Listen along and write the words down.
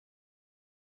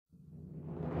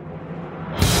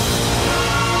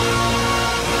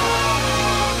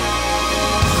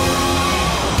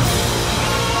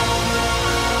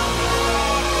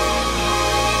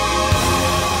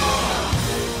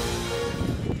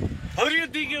Who do you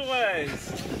think it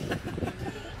was?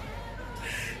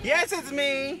 Yes, it's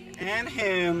me and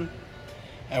him.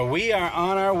 And we are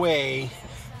on our way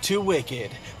to Wicked,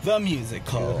 the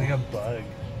musical. You look like a bug.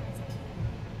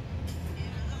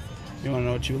 You want to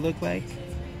know what you look like?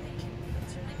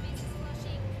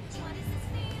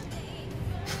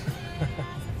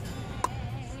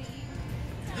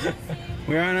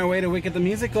 We're on our way to Wicked the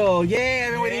musical. Yay!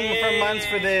 I've been waiting for months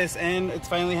for this, and it's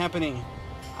finally happening.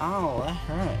 Oh, that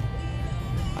hurt.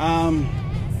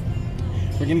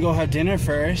 We're gonna go have dinner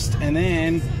first, and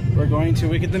then we're going to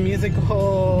Wicked the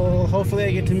musical. Hopefully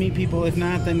I get to meet people. If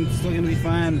not, then it's still gonna be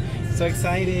fun. So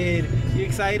excited. You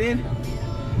excited?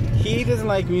 He doesn't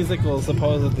like musicals,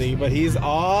 supposedly, but he's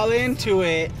all into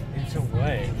it. Into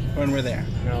what? When we're there.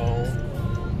 No.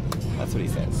 That's what he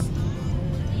says.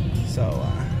 So,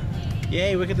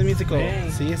 yay, Wicked the musical. Hey.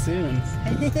 See you soon.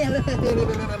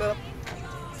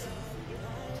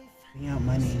 Bring out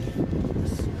money.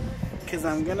 Because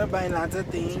I'm going to buy lots of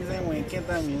things and Wicked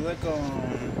the musical.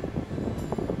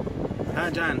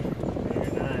 Huh, John?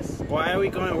 Very nice. Why are we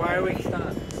going? Why are we?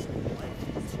 Stop.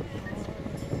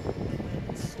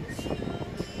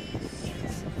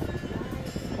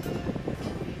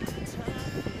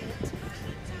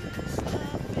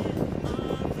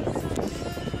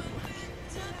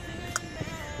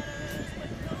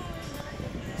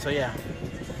 So yeah,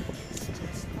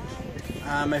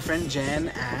 my friend Jen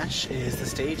Ash is the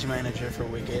stage manager for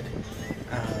Wicked,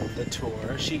 the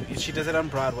tour. She does it on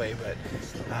Broadway, but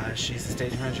she's the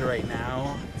stage manager right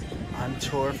now on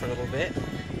tour for a little bit,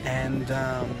 and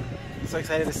I'm so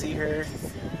excited to see her.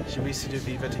 We used to do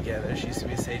Viva together. She used to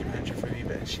be a stage manager for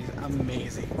Viva, and she's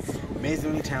amazing,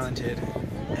 amazingly talented,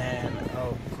 and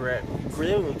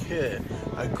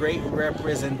a great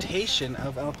representation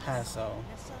of El Paso.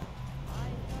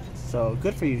 So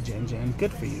good for you, Jen.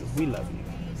 Good for you. We love you.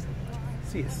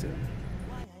 See you soon.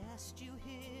 I asked you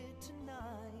here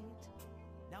tonight.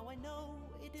 Now I know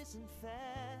it isn't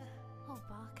fair. Oh,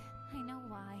 Buck, I know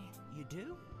why. You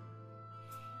do?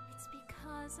 It's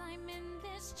because I'm in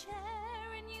this chair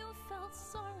and you felt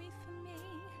sorry for me.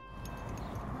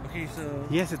 Okay, so...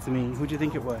 Yes, it's me. Who'd you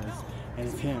think it was? And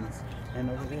it's him. And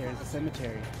over there is the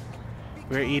cemetery.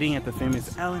 We're eating at the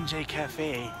famous L&J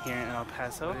Cafe here in El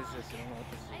Paso. What is this? I don't know what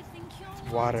this is.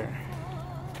 It's water.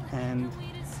 And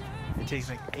it takes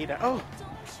like 8 hours. Oh!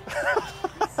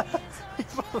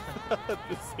 At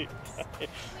the same time.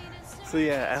 So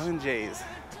yeah, L&J's.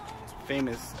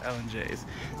 Famous L&J's.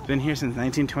 It's been here since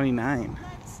 1929.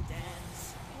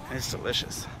 And it's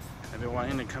delicious. I've been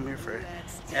wanting to come here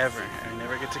forever, and I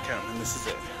never get to come, and this is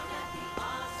it.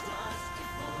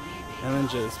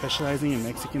 L&J, specializing in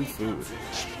Mexican food.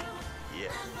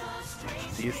 Yeah.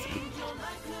 See you soon.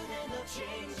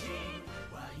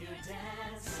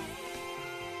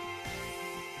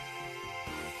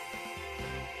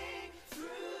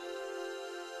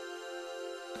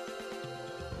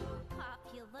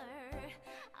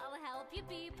 I'll help you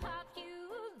be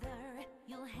popular.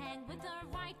 You'll hang with the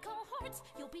right cohorts.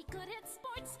 You'll be good at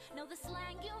sports. Know the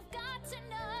slang you've got to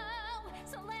know.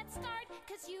 So let's start,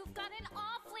 cause you've got an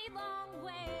awfully long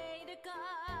way to go.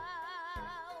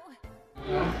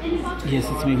 Yes,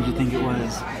 it's me. What do you think it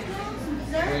was?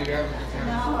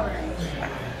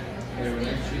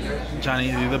 Johnny,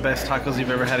 these are the best tacos you've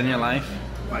ever had in your life?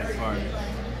 By far.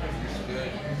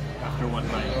 After one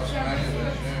night.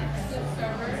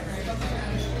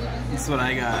 This is what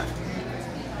I got.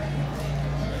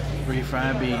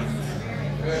 Refried beans.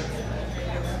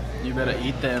 You better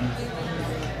eat them.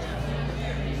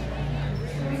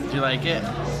 Do you like it?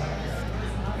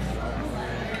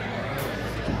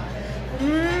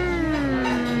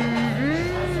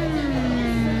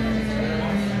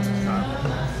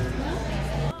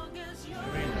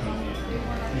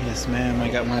 Yes, ma'am. I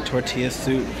got my tortilla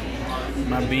soup,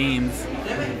 my beans.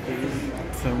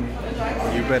 So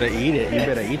you better eat it. You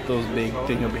better eat those big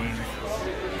thing of beans.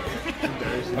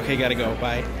 Okay, gotta go.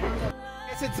 Bye.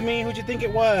 Yes, it's me. Who'd you think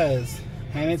it was?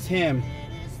 And it's him.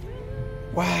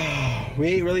 Wow. We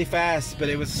ate really fast, but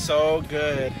it was so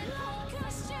good.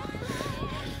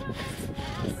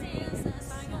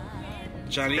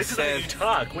 Johnny This is how you said.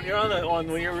 talk. When you're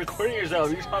when you're recording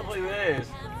yourself, you talk like this.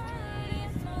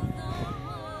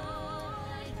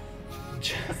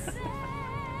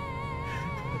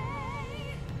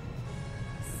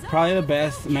 Probably the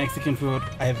best Mexican food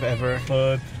I've ever.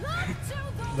 Food.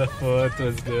 The food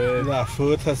was good. The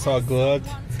food was so good.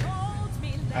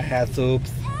 I had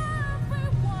soups.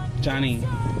 Johnny,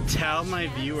 tell my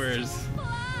viewers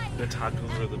The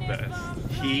tacos were the best.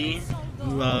 he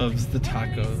loves the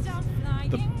tacos.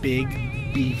 The big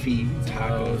beefy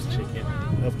tacos. Chicken.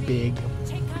 The big.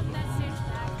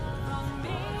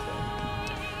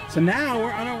 So now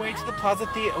we're on our way to the Plaza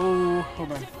Theater. Oh,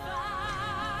 hold on.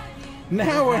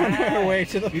 Now we're on our way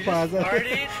to the Plaza.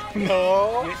 Farted?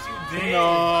 No. Yes, you did.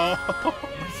 No.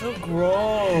 It's so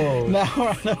gross. Now we're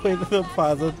on our way to the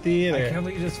Plaza Theater. I can't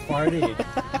believe you just farted.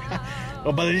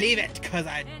 Well, believe it, because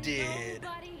I did.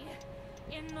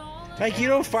 Like, you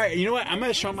don't fart. You know what? I'm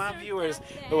going to show my viewers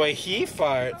the way he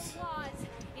farts.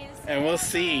 And we'll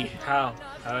see. How?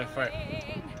 How do I fart?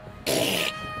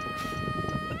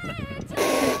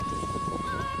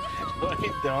 No, I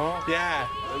don't.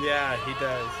 Yeah, he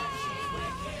does.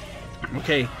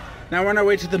 Okay, now we're on our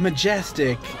way to the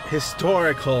majestic,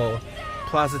 historical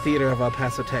Plaza Theater of El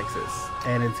Paso, Texas.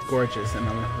 And it's gorgeous, and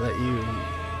I'm going to let you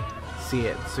see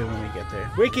it soon when we get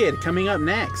there. Wicked, coming up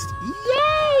next.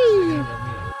 Yay!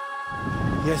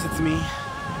 Yes, it's me.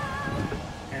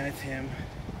 And it's him.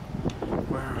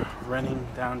 We're running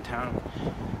downtown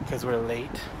because we're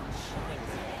late.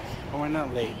 Well, we're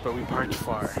not late, but we parked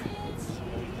far.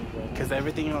 Because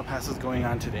everything in El Paso is going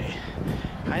on today.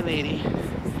 Hi, lady.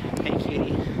 Hey,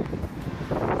 kitty.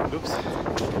 Oops.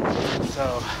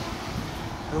 So,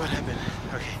 what happened?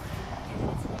 Okay.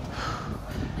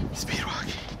 Speed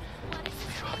walking.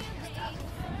 Speed walking is tough.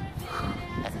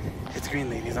 It's green,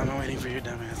 ladies. I'm not waiting for your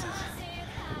dumbasses.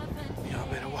 Y'all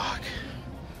better walk.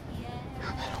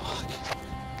 Y'all better walk.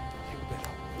 You better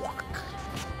walk.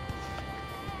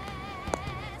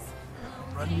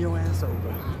 Run your ass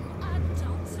over.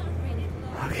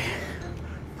 Okay.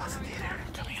 Plaza Theater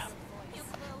coming up.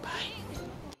 Bye.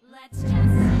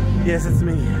 Yes, it's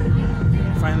me.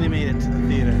 Finally made it to the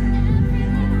theater.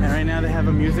 And right now they have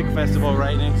a music festival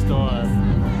right next door.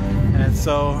 And it's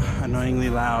so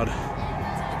annoyingly loud.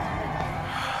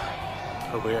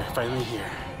 But we're finally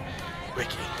here.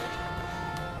 Wicked.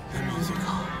 The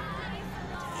musical.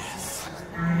 Yes.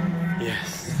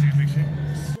 Yes.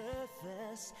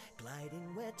 Surface,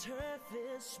 gliding where turf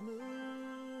is smooth.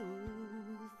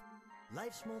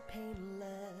 Life's more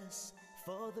painless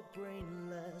for the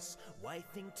brainless. Why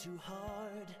think too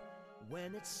hard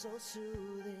when it's so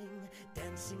soothing?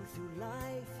 Dancing through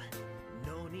life,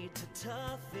 no need to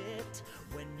tough it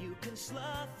when you can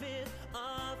slough it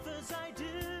off as I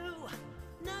do.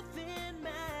 Nothing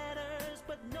matters,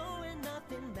 but knowing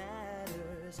nothing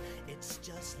matters. It's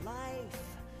just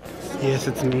life. Yes,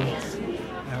 it's me.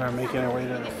 And we're making our way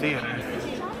to the theater.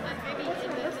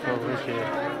 Oh,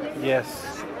 wicked.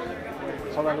 Yes.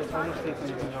 Hold on, let's see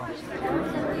something else.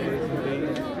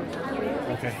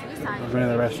 Okay, we're going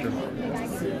to the restroom.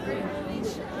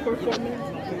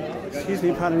 Excuse me,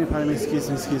 pardon me, excuse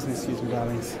me,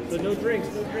 darlings. So no drinks,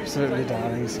 Absolutely,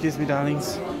 darlings. Excuse me,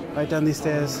 darlings. Right down these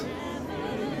stairs.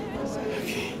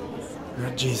 Okay.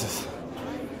 Oh, Jesus.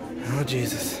 Oh,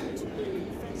 Jesus.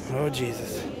 Oh,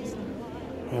 Jesus.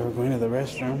 Well, we're going to the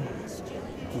restroom.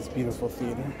 This beautiful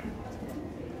theater.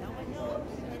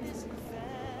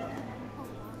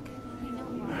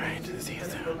 Alright, see you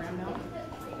soon.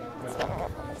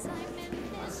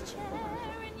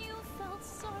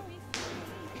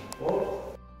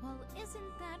 Well,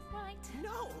 isn't that right?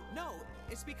 No,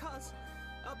 it's because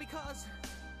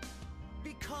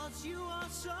you are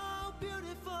so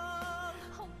beautiful.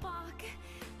 Oh, Bach,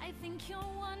 I think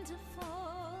you're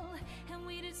wonderful, and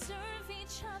we deserve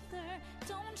each other.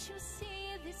 Don't you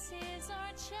see, this is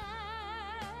our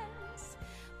chance.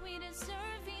 We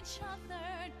deserve each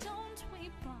other, don't we,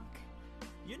 Bach?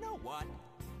 You know what?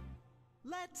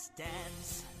 Let's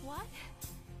dance. What?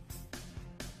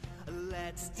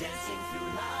 Let's dancing through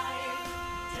life,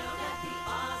 down at the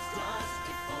Oz dust.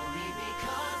 If only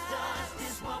because dust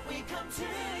is what we come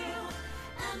to.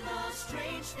 And the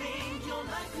strange thing, your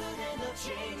life could end up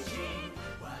changing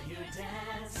while you're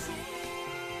dancing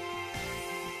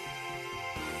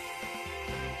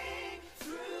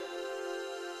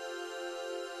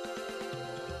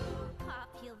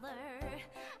Popular,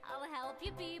 I'll help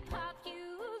you be popular.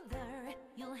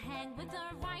 You'll hang with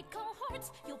the right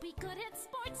cohorts. You'll be good at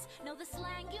sports. Know the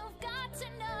slang you've got to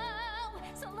know.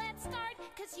 So let's start,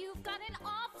 cause you've got an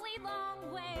awfully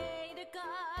long way to go.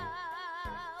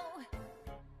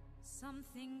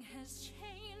 Something has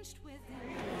changed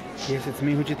within. Yes, it's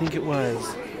me. Who'd you think it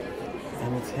was?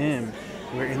 And it's him.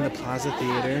 We're in the Plaza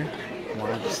Theater.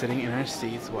 We're sitting in our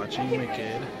seats watching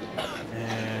Wicked.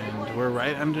 And we're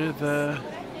right under the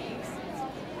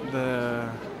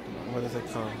what is it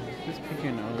called? Just pick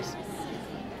your nose.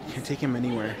 You can take him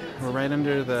anywhere. We're right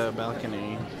under the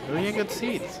balcony. Oh yeah, good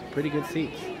seats. Pretty good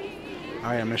seats.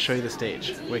 Alright, I'm gonna show you the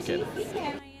stage. Wicked.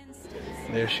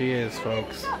 There she is,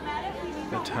 folks.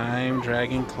 The time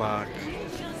dragging clock.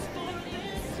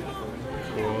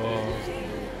 Cool.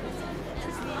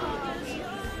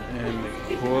 And the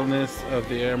coolness of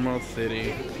the Emerald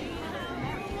City.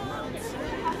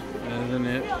 Isn't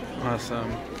it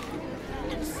awesome?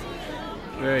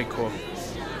 Very cool.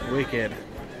 Wicked.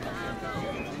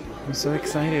 I'm so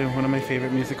excited. One of my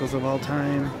favorite musicals of all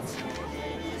time.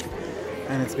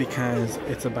 And it's because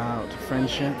it's about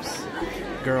friendships,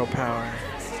 girl power.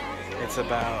 It's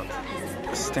about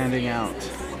standing out,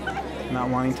 not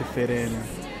wanting to fit in,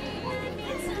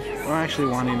 or actually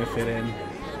wanting to fit in,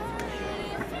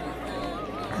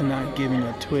 and not giving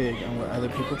a twig on what other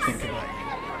people think about you.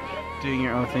 Doing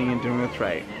your own thing and doing what's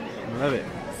right. I love it.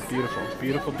 Beautiful,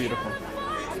 beautiful, beautiful.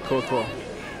 Cool, cool.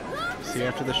 See you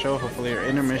after the show, hopefully, or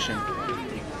intermission.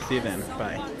 See you then.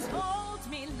 Bye. Told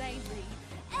me lately,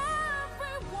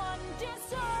 everyone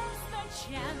deserves the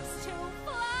chance to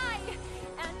fly.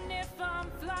 And if I'm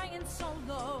flying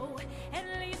solo, at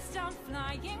least I'm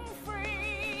flying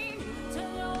free. To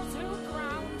those who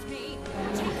ground me.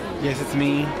 Yes, it's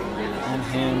me and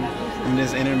him in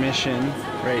this intermission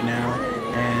right now,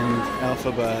 and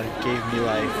Elphaba gave me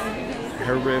life.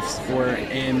 Her riffs were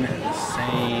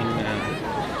insane.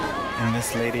 And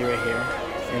this lady right here,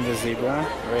 in the zebra,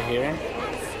 right here,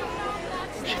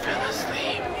 she fell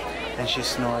asleep and she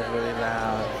snored really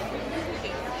loud.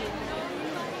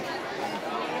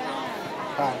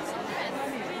 Wow.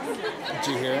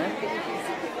 Did you hear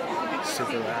it?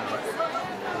 Super loud.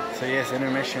 So yes,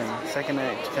 intermission, second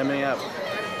night coming up.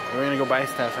 We're gonna go buy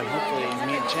stuff and hopefully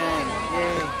meet Jen.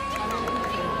 Yay!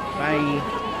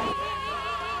 Bye.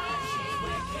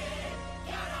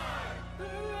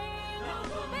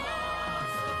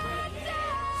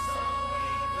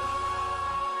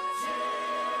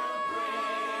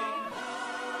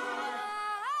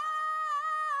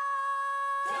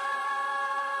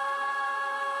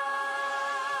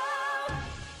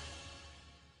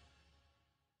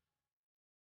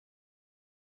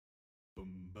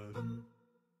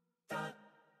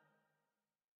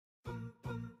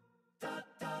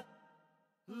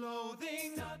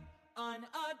 Loathing,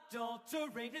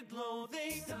 unadulterated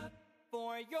loathing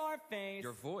for your face,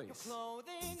 Your voice. your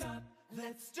clothing.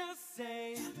 Let's just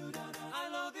say I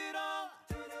loathe it all.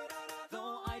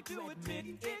 Though I do admit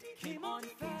it came on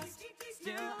fast,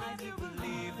 still I do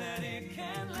believe that it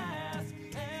can last.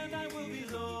 And I will be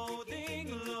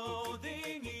loathing,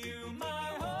 loathing you my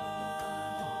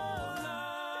whole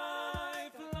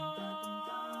life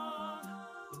long.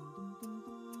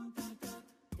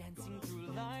 Dancing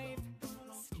through life,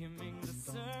 skimming the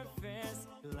surface,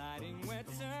 gliding wet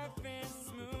surface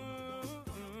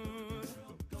smooth.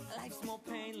 Life's more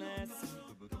painless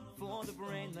for the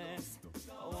brainless.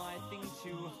 Oh, I think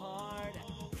too hard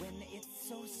when it's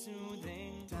so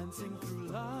soothing. Dancing through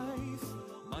life,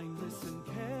 mindless and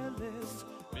careless.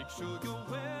 Make sure your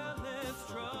wellness,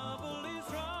 trouble is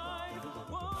right.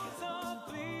 Wounds are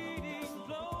bleeding,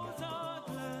 blows are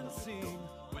glancing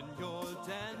when you're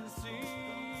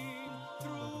dancing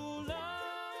through life.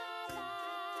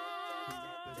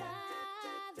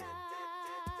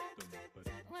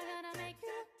 We're gonna make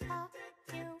you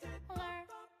popular.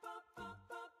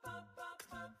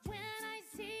 When I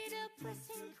see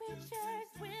depressing creatures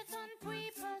with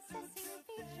unprepossessing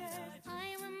features,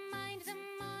 I remind them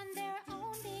on their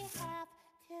own behalf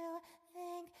to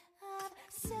think of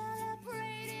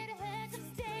celebrated heads of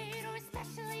state or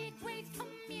especially great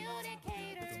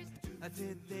communicators.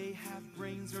 Did they have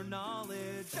brains or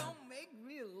knowledge? Don't make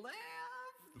me laugh.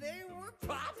 They were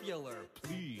popular.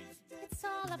 Please. It's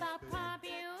all about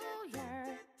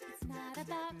popular. It's not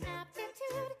about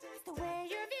aptitude. It's the way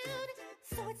you're viewed.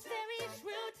 So it's very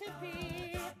true to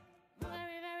be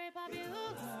very, very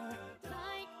popular,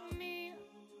 like me.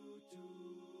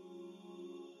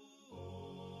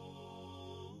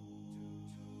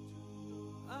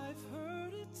 I've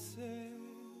heard it said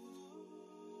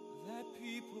that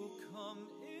people come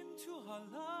into our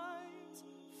lives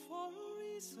for a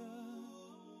reason,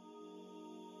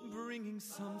 bringing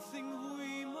something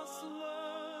we must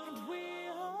learn. And we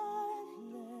are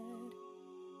led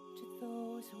to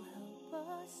those who help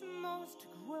us most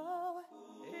grow.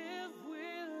 If we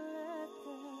let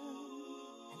them,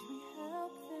 And we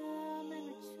help them in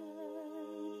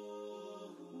return.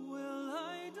 well,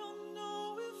 I don't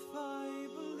know if I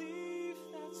believe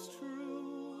that's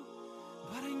true,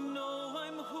 but I know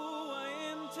I'm who I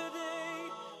am today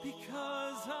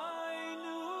because I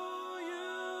knew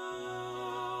you.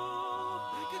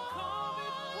 Like a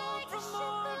comet born from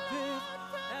orbit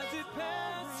as it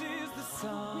passes the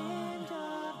sun,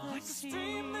 like a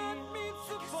stream that meets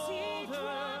the boulder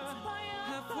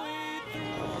halfway through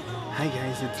the Hi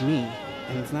guys, it's me.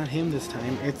 And it's not him this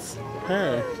time, it's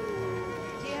her.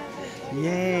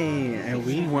 Yay! And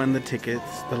we won the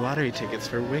tickets, the lottery tickets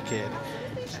for Wicked.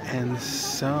 And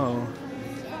so...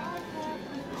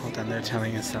 Hold on, they're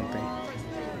telling us something.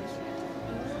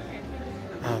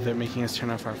 they're making us turn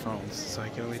off our phones, so I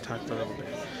can only talk for a little bit.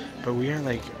 But we are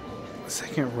like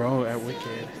second row at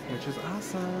Wicked, which is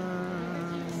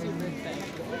awesome.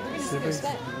 Super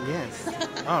excited. Yes.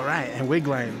 All right, and wig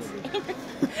lines.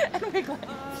 And wig lines.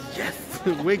 Yes,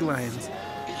 wig lines.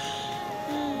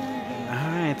 All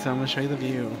right, so I'm gonna show you the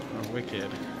view of Wicked.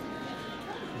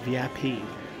 VIP.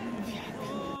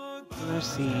 Our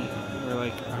seat. We're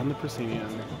like on the proscenium.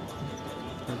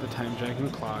 At the time dragon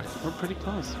clock. We're pretty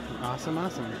close. Awesome,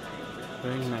 awesome.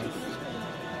 Very nice.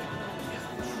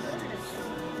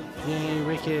 Yay,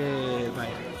 Wicked!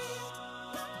 Bye.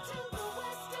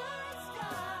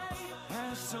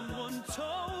 As someone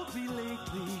told me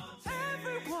lately,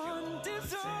 everyone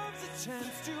deserves a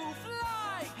chance to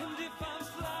fly. And if I'm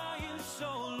flying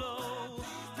solo,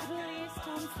 Please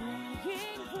come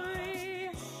flying free.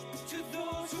 to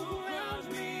those who ground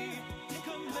me, take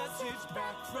a message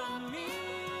back from me.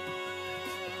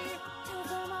 Tell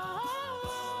them I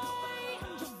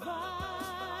am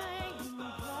defying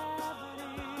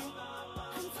gravity.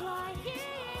 I'm flying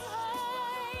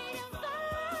high,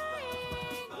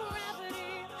 defying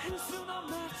gravity. And soon I'll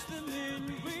match them in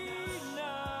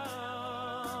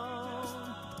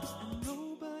renown. And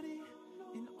nobody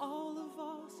in all of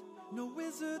us, no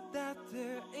wizard that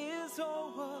there is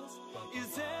or was,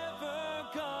 is ever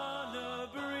gonna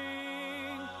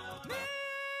bring me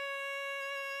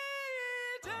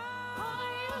down. I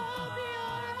hope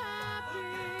you're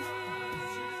happy.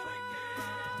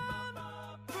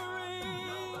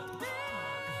 Bring me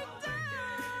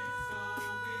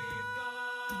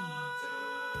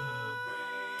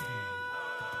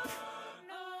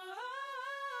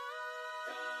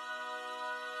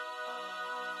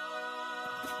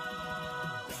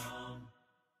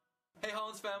Hey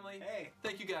Hollins family. Hey.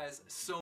 Thank you guys so